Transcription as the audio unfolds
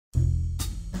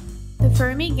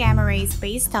Fermi Gamma-ray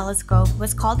Space Telescope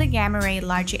was called the Gamma-ray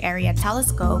Large Area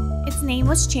Telescope. Its name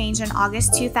was changed in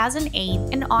August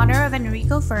 2008 in honor of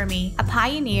Enrico Fermi, a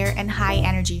pioneer in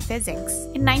high-energy physics.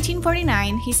 In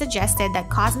 1949, he suggested that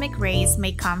cosmic rays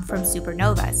may come from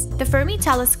supernovas. The Fermi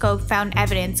telescope found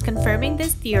evidence confirming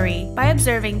this theory by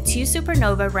observing two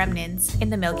supernova remnants in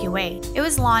the Milky Way. It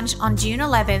was launched on June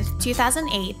 11,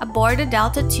 2008, aboard the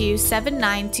Delta II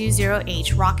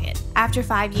 7920H rocket. After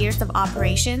 5 years of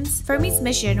operations, Fermi's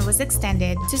mission was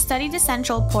extended to study the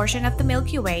central portion of the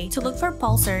Milky Way to look for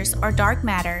pulsars or dark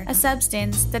matter, a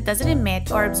substance that doesn't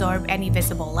emit or absorb any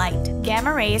visible light.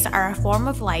 Gamma rays are a form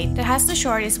of light that has the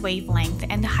shortest wavelength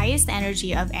and the highest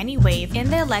energy of any wave in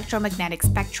the electromagnetic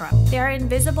spectrum. They are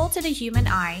invisible to the human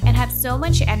eye and have so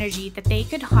much energy that they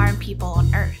could harm people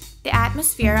on Earth. The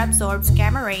atmosphere absorbs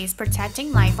gamma rays,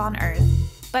 protecting life on Earth.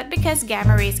 But because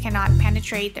gamma rays cannot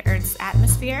penetrate the Earth's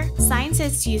atmosphere,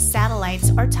 scientists use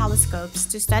satellites or telescopes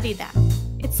to study them.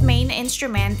 Its main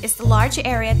instrument is the Large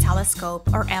Area Telescope,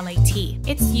 or LAT.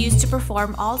 It's used to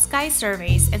perform all-sky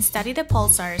surveys and study the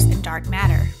pulsars and dark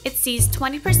matter. It sees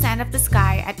 20% of the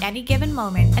sky at any given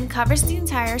moment and covers the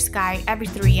entire sky every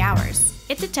 3 hours.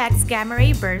 It detects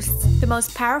gamma-ray bursts, the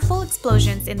most powerful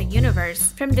explosions in the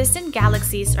universe, from distant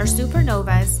galaxies or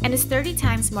supernovas, and is 30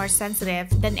 times more sensitive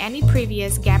than any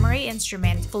previous gamma-ray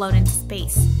instrument flown into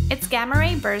space. Its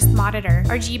gamma-ray burst monitor,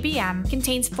 or GBM,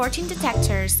 contains 14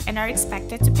 detectors and are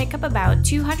expected to pick up about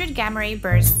 200 gamma-ray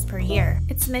bursts per year.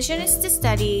 Its mission is to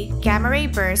study gamma-ray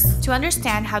bursts to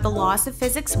understand how the laws of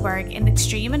physics work in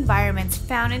extreme environments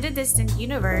found in the distant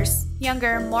universe,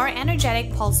 younger, more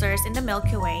energetic pulsars in the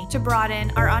Milky Way to broaden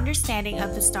our understanding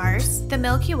of the stars, the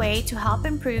Milky Way to help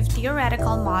improve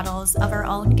theoretical models of our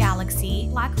own galaxy,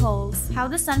 black holes, how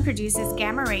the sun produces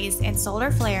gamma rays and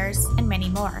solar flares, and many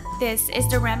more. This is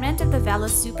the remnant of the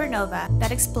Velos supernova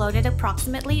that exploded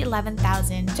approximately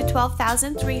 11,000 to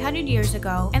 12,300 years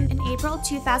ago, and in April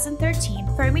 2013,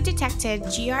 Fermi detected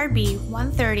GRB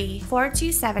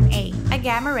 130-427A, a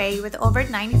gamma ray with over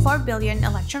 94 billion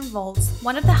electron volts,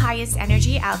 one of the highest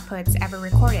energy outputs ever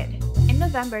recorded. In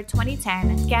November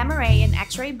 2010, gamma-ray and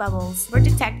X-ray bubbles were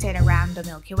detected around the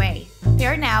Milky Way. They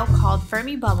are now called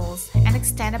Fermi bubbles and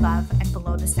extend above and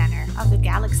below the center of the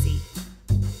galaxy.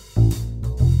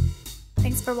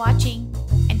 Thanks for watching,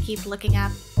 and keep looking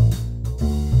up.